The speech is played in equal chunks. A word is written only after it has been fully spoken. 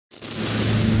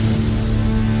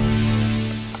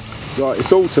Right,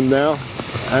 it's autumn now,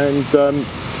 and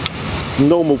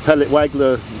normal pellet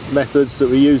waggler methods that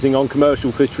we're using on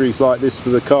commercial fisheries like this for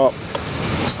the carp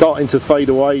starting to fade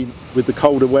away with the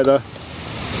colder weather.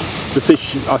 The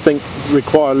fish, I think,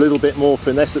 require a little bit more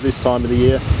finesse at this time of the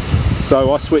year,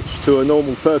 so I switched to a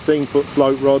normal 13-foot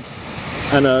float rod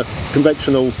and a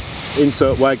conventional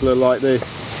insert waggler like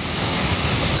this,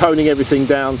 toning everything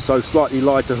down, so slightly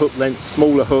lighter hook lengths,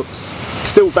 smaller hooks,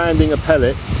 still banding a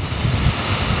pellet,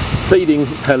 feeding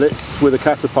pellets with a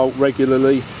catapult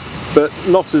regularly, but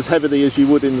not as heavily as you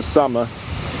would in the summer.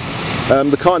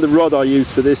 The kind of rod I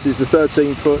use for this is a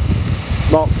 13-foot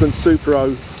Hardy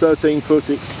Supero 13-foot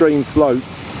extreme float,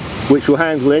 which will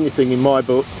handle anything in my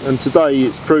book, and today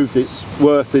it's proved its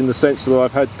worth in the sense that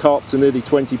I've had carp to nearly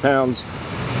 20 pounds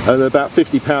and about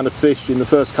 50 pound of fish in the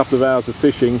first couple of hours of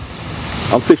fishing.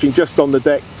 I'm fishing just on the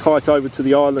deck, tight over to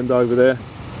the island over there,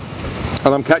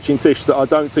 and I'm catching fish that I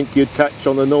don't think you'd catch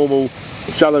on a normal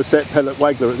shallow set pellet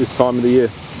waggler at this time of the year.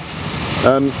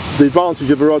 The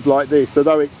advantage of a rod like this,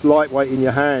 although it's lightweight in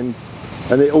your hand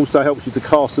and it also helps you to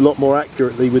cast a lot more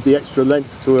accurately with the extra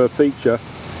length to a feature,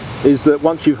 is that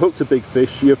once you've hooked a big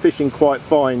fish, you're fishing quite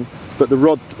fine, but the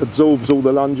rod absorbs all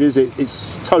the lunges.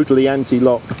 It's totally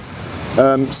anti-lock.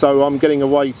 So I'm getting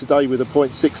away today with a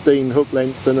 .16 hook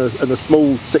length and a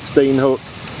small 16 hook,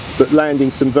 but landing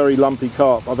some very lumpy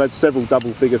carp. I've had several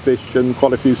double figure fish and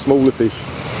quite a few smaller fish.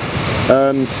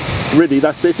 Really,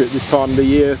 that's it at this time of the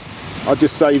year. I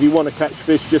just say, if you want to catch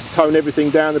fish, just tone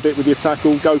everything down a bit with your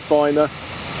tackle, go finer,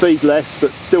 feed less but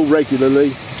still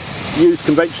regularly, use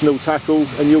conventional tackle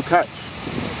and you'll catch.